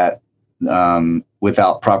suggest that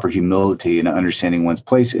without proper humility and understanding one's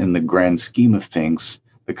place in the grand scheme of things,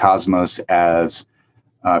 the cosmos as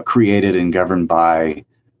created and governed by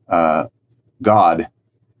God,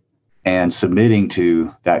 and submitting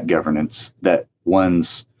to that governance, that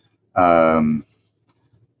one's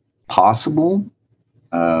possible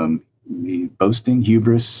boasting,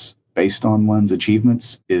 hubris based on one's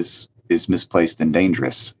achievements is misplaced and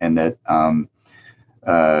dangerous, and that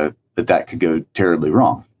that could go terribly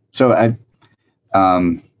wrong. So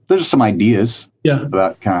there's some ideas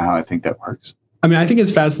about kind of how I think that works. I mean, I think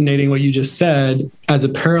it's fascinating what you just said as a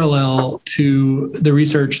parallel to the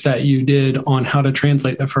research that you did on how to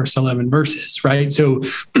translate the first 11 verses, right? So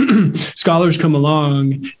scholars come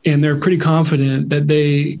along and they're pretty confident that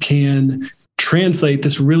they can translate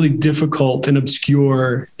this really difficult and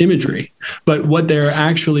obscure imagery. But what they're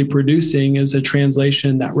actually producing is a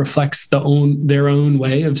translation that reflects their own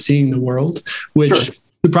way of seeing the world, which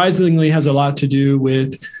surprisingly has a lot to do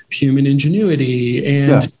with human ingenuity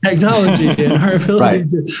and technology and our ability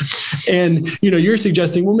to, and, you're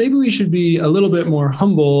suggesting, well, maybe we should be a little bit more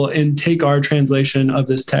humble and take our translation of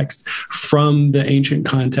this text from the ancient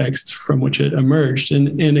context from which it emerged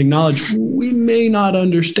and acknowledge we may not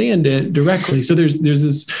understand it directly. So there's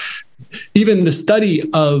this, even the study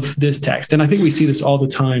of this text, and I think we see this all the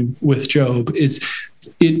time with Job, is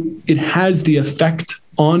it has the effect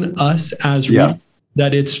on us as readers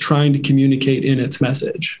that it's trying to communicate in its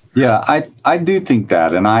message. Yeah, I do think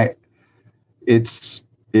that, and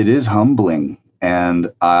it is humbling. And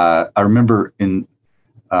I remember in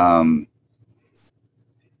one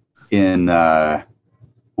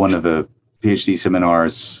of the PhD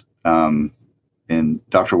seminars in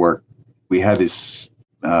doctoral work, we had this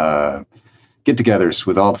get-togethers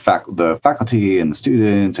with all the faculty and the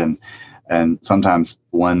students, and sometimes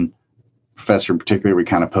one professor in particular, we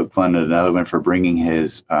kind of poke fun at another one for bringing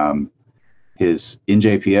his NJPS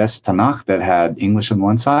Tanakh that had English on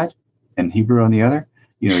one side and Hebrew on the other.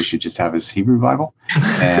 He should just have his Hebrew Bible,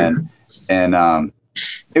 and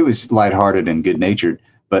it was lighthearted and good natured.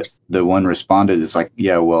 But the one responded, "Is like,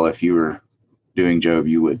 yeah, well, if you were doing Job,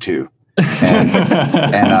 you would too."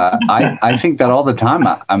 And I think that all the time.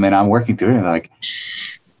 I mean, I'm working through it.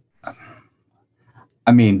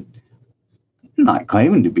 I'm not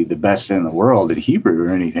claiming to be the best in the world at Hebrew or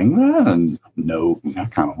anything. No,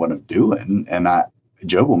 kind of what I'm doing. And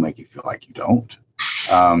Job will make you feel like you don't.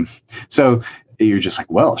 So you're just like,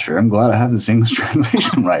 well, sure, I'm glad I have this English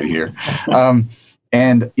translation right here.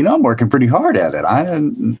 And, I'm working pretty hard at it.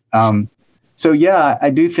 So, yeah, I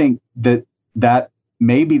do think that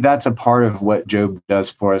maybe that's a part of what Job does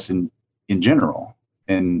for us in general.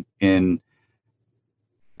 And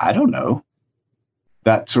I don't know.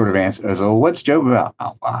 That sort of answer is, oh, what's Job about?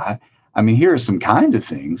 I mean, here are some kinds of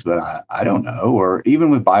things, but I don't know. Or even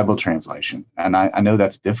with Bible translation. And I know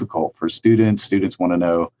that's difficult for students. Students want to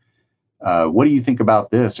know, what do you think about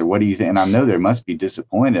this? Or what do you think? And I know there must be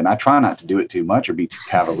disappointed. And I try not to do it too much or be too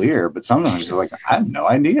cavalier, but sometimes it's like, I have no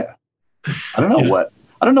idea. I don't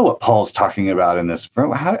know what Paul's talking about in this.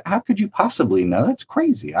 How could you possibly know? That's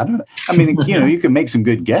crazy. I mean, you can make some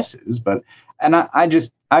good guesses, but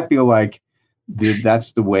I feel like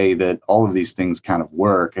that's the way that all of these things kind of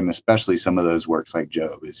work, and especially some of those works like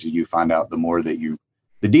Job, is you find out the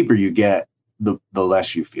deeper you get, the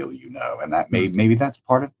less you feel and that maybe that's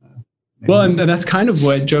part of and that's kind of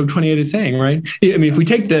what Job 28 is saying, right? I mean, if we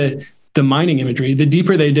take the mining imagery, the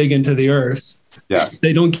deeper they dig into the earth,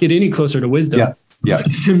 they don't get any closer to wisdom. Yeah.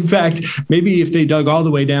 In fact, maybe if they dug all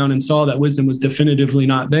the way down and saw that wisdom was definitively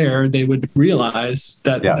not there, they would realize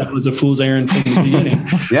that that was a fool's errand from the beginning.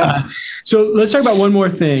 So let's talk about one more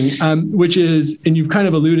thing, which is, and you've kind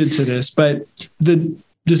of alluded to this, but the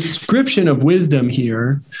description of wisdom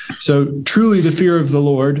here. So truly the fear of the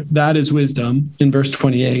Lord, that is wisdom in verse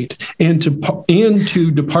 28, and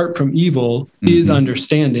to depart from evil is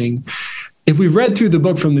understanding. If we've read through the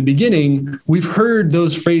book from the beginning, we've heard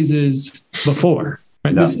those phrases before.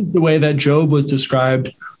 Right? This is the way that Job was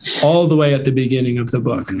described all the way at the beginning of the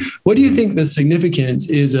book. What do you think the significance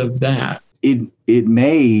is of that? It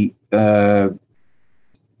may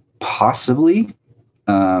possibly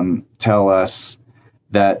tell us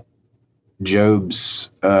that Job's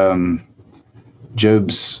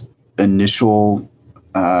initial,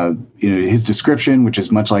 his description, which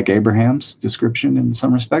is much like Abraham's description in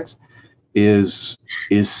some respects, is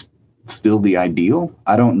still the ideal.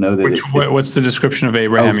 I don't know that. What's the description of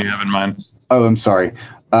Abraham you have in mind? Oh, I'm sorry.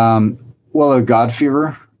 Well, a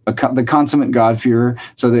God-fearer, the consummate God-fearer.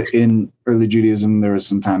 So that in early Judaism, there was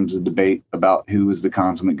sometimes a debate about who was the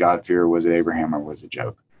consummate God-fearer. Was it Abraham or was it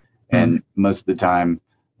Job? And most of the time,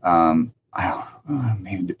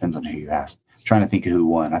 maybe it depends on who you ask. I'm trying to think of who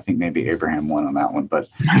won. I think maybe Abraham won on that one. But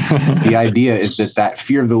the idea is that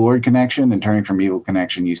fear of the Lord connection and turning from evil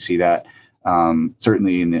connection, you see that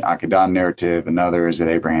certainly in the Akedah narrative and others, that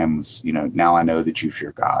Abraham was, now I know that you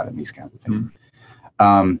fear God and these kinds of things.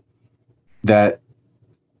 That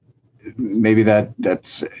maybe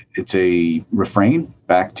it's a refrain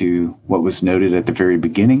back to what was noted at the very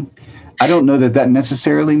beginning. I don't know that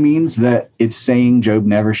necessarily means that it's saying Job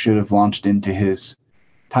never should have launched into his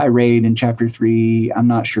tirade in chapter 3. I'm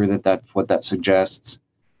not sure that that's what that suggests.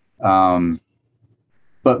 But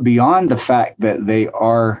beyond the fact that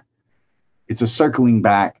it's a circling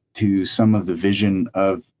back to some of the vision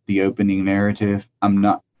of the opening narrative, I'm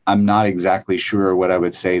not exactly sure what I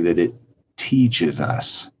would say that it teaches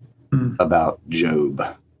us about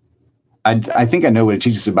Job. I think I know what it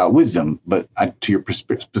teaches about wisdom, but to your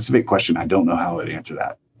specific question, I don't know how I'd answer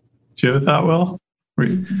that. Do you have a thought, Will?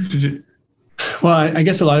 Well, I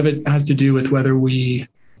guess a lot of it has to do with whether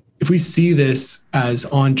if we see this as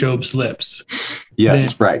on Job's lips.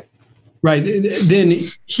 Yes, right. Right.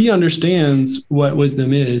 Then he understands what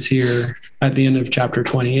wisdom is here at the end of chapter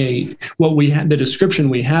 28. The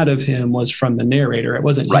description we had of him was from the narrator. It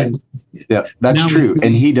wasn't him. Yeah, that's true.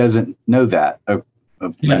 And he doesn't know that.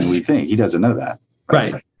 We think he doesn't know that.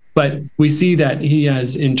 Right. But we see that he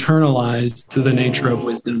has internalized the nature of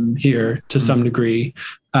wisdom here to some degree.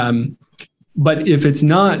 But if it's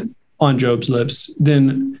not on Job's lips,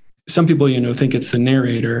 then some people, think it's the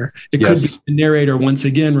narrator. It could be the narrator once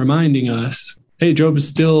again reminding us, hey, Job is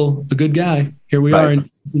still a good guy. Here we are in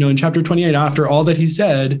chapter 28, after all that he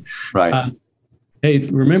said. Right. Hey,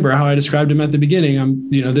 remember how I described him at the beginning?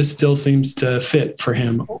 This still seems to fit for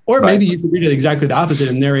him. Or maybe you could read it exactly the opposite,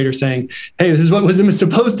 and the narrator saying, hey, this is what wisdom is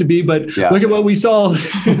supposed to be, but look at what we saw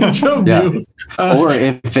Job do. Or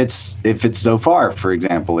if it's Zophar, for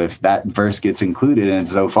example, if that verse gets included and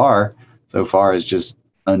it's Zophar is just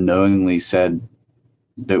unknowingly said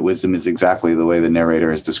that wisdom is exactly the way the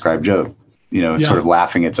narrator has described Job, sort of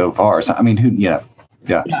laughing at Zophar. So,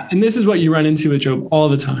 Yeah. And this is what you run into with Job all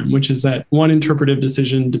the time, which is that one interpretive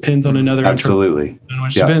decision depends on another. Absolutely.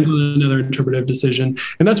 Which depends on another interpretive decision.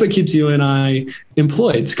 And that's what keeps you and I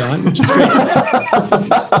employed, Scott, which is great.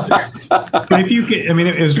 But if you get,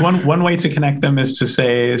 is one way to connect them is to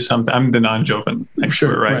say something. I'm the non-Joban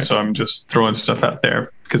expert, right? So I'm just throwing stuff out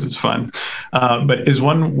there because it's fun. But is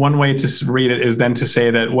one way to read it is then to say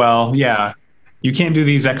that, well, yeah, you can't do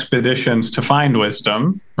these expeditions to find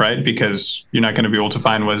wisdom, right? Because you're not going to be able to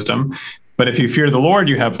find wisdom. But if you fear the Lord,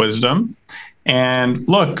 you have wisdom. And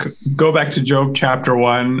look, go back to Job chapter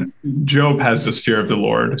 1. Job has this fear of the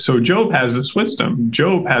Lord. So Job has this wisdom.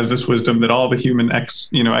 Job has this wisdom that all the human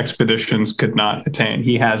expeditions could not attain.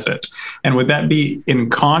 He has it. And would that be in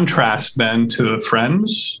contrast then to the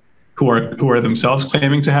friends who are themselves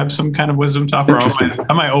claiming to have some kind of wisdom talk? Or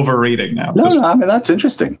am I overreading now? No, that's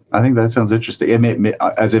interesting. I think that sounds interesting.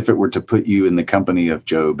 As if it were to put you in the company of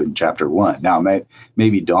Job in chapter 1. Now, it may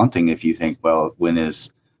be daunting if you think, well, when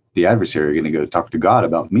is the adversary going to go talk to God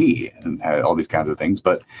about me and all these kinds of things?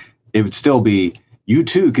 But it would still be, you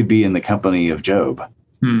too could be in the company of Job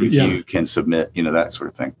if you can submit, that sort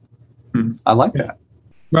of thing. I like that.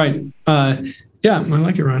 Right. Yeah, I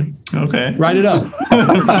like it, Ronnie. Okay. Write it up.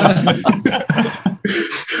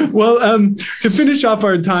 Well, to finish off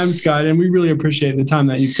our time, Scott, and we really appreciate the time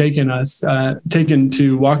that you've taken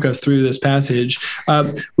to walk us through this passage.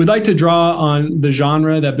 We'd like to draw on the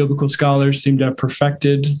genre that biblical scholars seem to have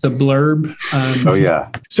perfected, the blurb. Oh, yeah.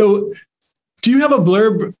 So do you have a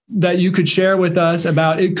blurb that you could share with us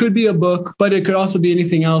about? It could be a book, but it could also be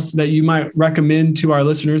anything else that you might recommend to our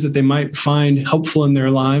listeners that they might find helpful in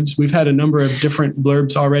their lives. We've had a number of different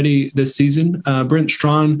blurbs already this season. Brent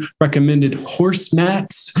Strawn recommended horse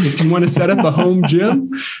mats. If you want to set up a home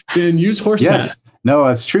gym, then use horse mats. No,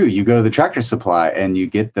 that's true. You go to the Tractor Supply and you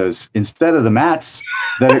get those, instead of the mats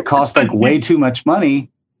that it costs like way too much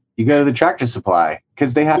money, you go to the Tractor Supply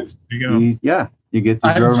because they have to. You get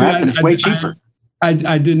these rubber mats and it's way cheaper.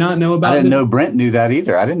 I did not know about it. I didn't know Brent knew that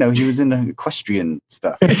either. I didn't know he was into equestrian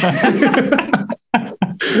stuff.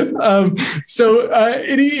 So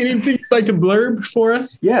anything you'd like to blurb for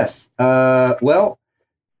us? Yes. Well,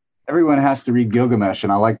 everyone has to read Gilgamesh,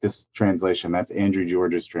 and I like this translation. That's Andrew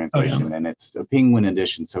George's translation, and it's a Penguin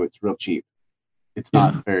edition, so it's real cheap. It's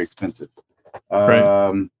not very expensive.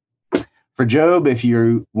 For Job, if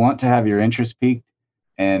you want to have your interest piqued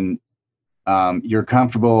and you're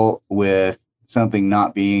comfortable with something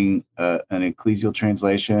not being an ecclesial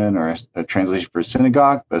translation or a translation for a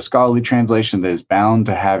synagogue, a scholarly translation that is bound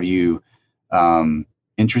to have you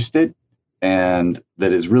interested and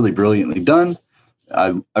that is really brilliantly done.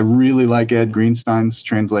 I really like Ed Greenstein's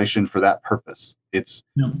translation for that purpose. It's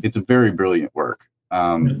a very brilliant work.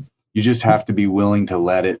 You just have to be willing to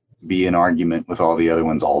let it be an argument with all the other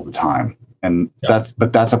ones all the time. And that's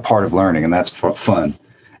a part of learning, and that's fun.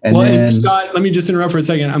 And Scott, let me just interrupt for a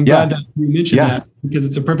second. I'm glad that you mentioned that because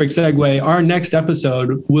it's a perfect segue. Our next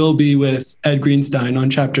episode will be with Ed Greenstein on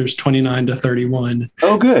chapters 29 to 31.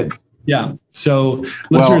 Oh, good. Yeah. So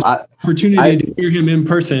listeners, opportunity to hear him in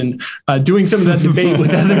person, doing some of that debate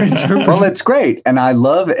with other interpreters. Well, it's great. And I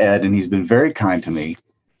love Ed, and he's been very kind to me.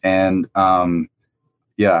 And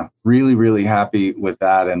really, really happy with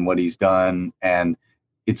that and what he's done. And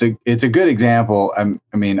it's a good example.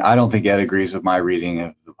 I mean, I don't think Ed agrees with my reading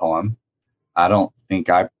of the poem. I don't think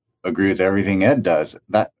I agree with everything Ed does.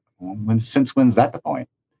 Since when's that the point?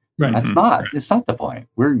 Right. It's not the point.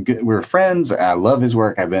 We're friends. I love his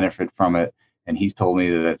work. I benefit from it. And he's told me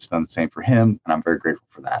that it's done the same for him. And I'm very grateful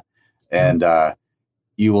for that. And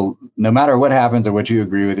you will, no matter what happens or what you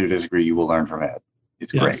agree with or disagree, you will learn from Ed.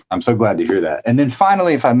 It's great. I'm so glad to hear that. And then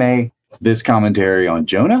finally, if I may, this commentary on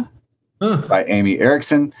Jonah by Amy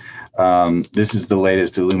Erickson. This is the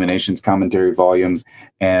latest Illuminations commentary volume.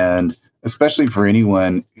 And especially for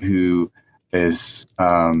anyone who is,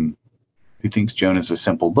 who thinks Jonah's a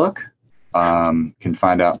simple book, can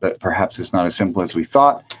find out that perhaps it's not as simple as we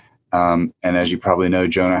thought. And as you probably know,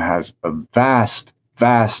 Jonah has a vast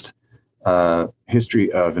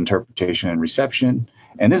history of interpretation and reception.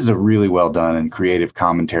 And this is a really well done and creative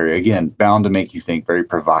commentary. Again, bound to make you think, very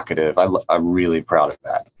provocative. I'm really proud of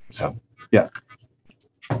that. So, yeah.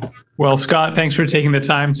 Well, Scott, thanks for taking the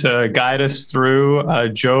time to guide us through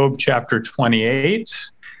Job chapter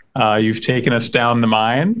 28. You've taken us down the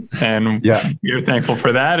mine, and you're thankful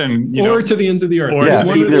for that. And to the ends of the earth.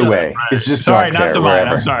 Either way, it's just dark there. Not the mine.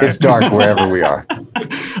 I'm sorry. It's dark wherever we are.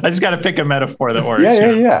 I just got to pick a metaphor that works.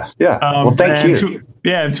 Yeah. Well, thank you.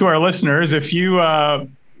 And to our listeners, if you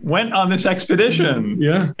went on this expedition,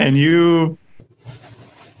 and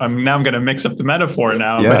I'm going to mix up the metaphor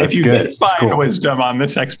now, but if you did find wisdom on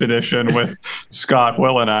this expedition with Scott,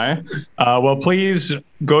 Will, and I, well, please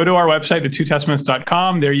go to our website,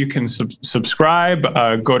 thetwotestaments.com. There you can subscribe.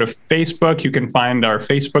 Go to Facebook. You can find our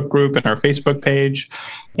Facebook group and our Facebook page.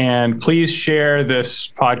 And please share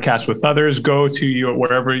this podcast with others. Go to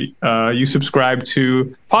wherever you subscribe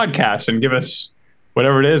to podcasts and give us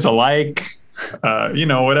whatever it is, a like.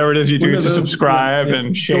 Whatever it is you do to subscribe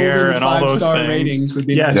and share and all those things. Ratings would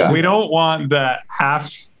be we don't want that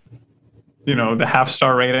the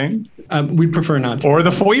half-star rating. We'd prefer not to.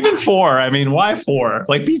 Or even 4. I mean, why 4?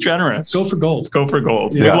 Like, be generous. Go for gold.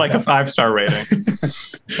 Yeah. We'd like a 5-star rating.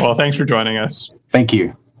 Well, thanks for joining us. Thank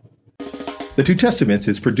you. The Two Testaments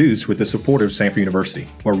is produced with the support of Sanford University,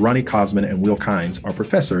 where Ronnie Cosman and Will Kynes are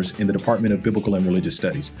professors in the Department of Biblical and Religious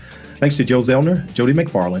Studies. Thanks to Joe Zellner, Jody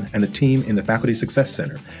McFarland, and the team in the Faculty Success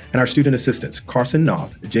Center, and our student assistants, Carson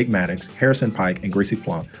Knopf, Jake Maddox, Harrison Pike, and Gracie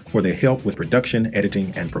Plum, for their help with production,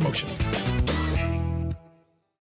 editing, and promotion.